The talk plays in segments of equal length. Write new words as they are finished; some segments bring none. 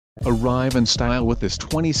Arrive in style with this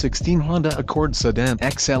 2016 Honda Accord Sedan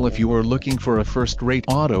XL. If you are looking for a first-rate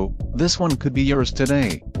auto, this one could be yours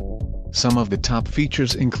today. Some of the top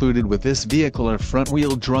features included with this vehicle are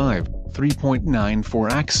front-wheel drive,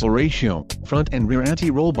 3.94 axle ratio, front and rear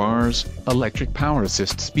anti-roll bars, electric power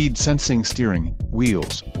assist speed sensing steering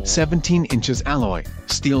wheels, 17 inches alloy,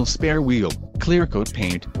 steel spare wheel, clear coat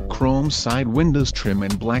paint, chrome side windows trim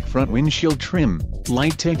and black front windshield trim,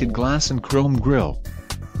 light tinted glass and chrome grille.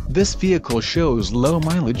 This vehicle shows low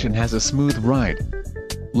mileage and has a smooth ride.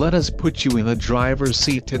 Let us put you in the driver's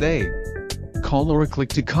seat today. Call or click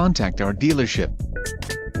to contact our dealership.